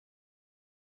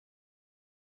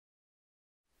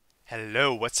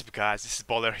Hello, what's up guys, this is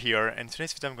Baller here, and in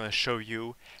today's video I'm going to show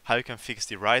you how you can fix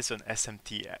the Ryzen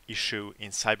SMT issue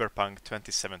in Cyberpunk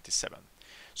 2077.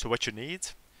 So what you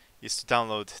need is to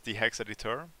download the hex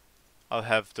editor. I'll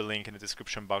have the link in the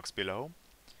description box below.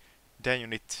 Then you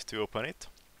need to open it,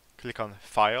 click on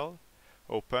File,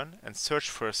 Open, and search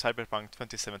for Cyberpunk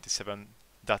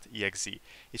 2077.exe.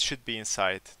 It should be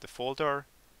inside the folder,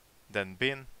 then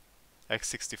bin,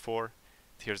 x64,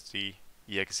 here's the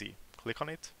exe. Click on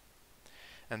it.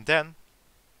 And then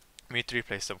we need to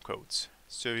replace some codes.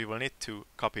 So we will need to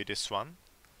copy this one.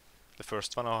 The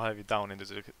first one, I'll have it down in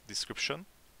the description.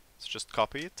 So just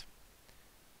copy it.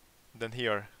 Then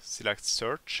here select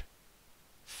search,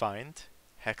 find,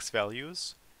 hex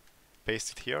values,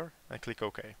 paste it here and click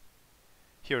OK.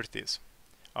 Here it is,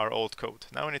 our old code.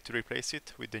 Now we need to replace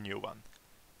it with the new one.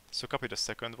 So copy the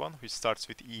second one, which starts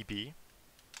with EB.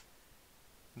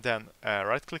 Then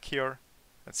right click here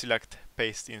and select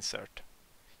paste insert.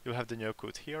 You'll have the new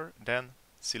code here, then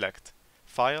select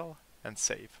File and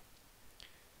Save.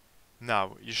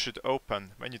 Now you should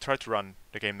open, when you try to run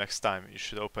the game next time, you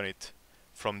should open it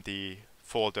from the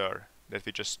folder that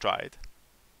we just tried.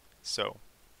 So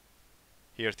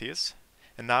here it is.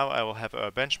 And now I will have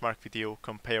a benchmark video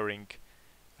comparing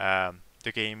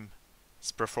the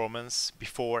game's performance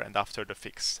before and after the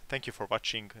fix. Thank you for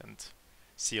watching and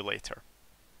see you later.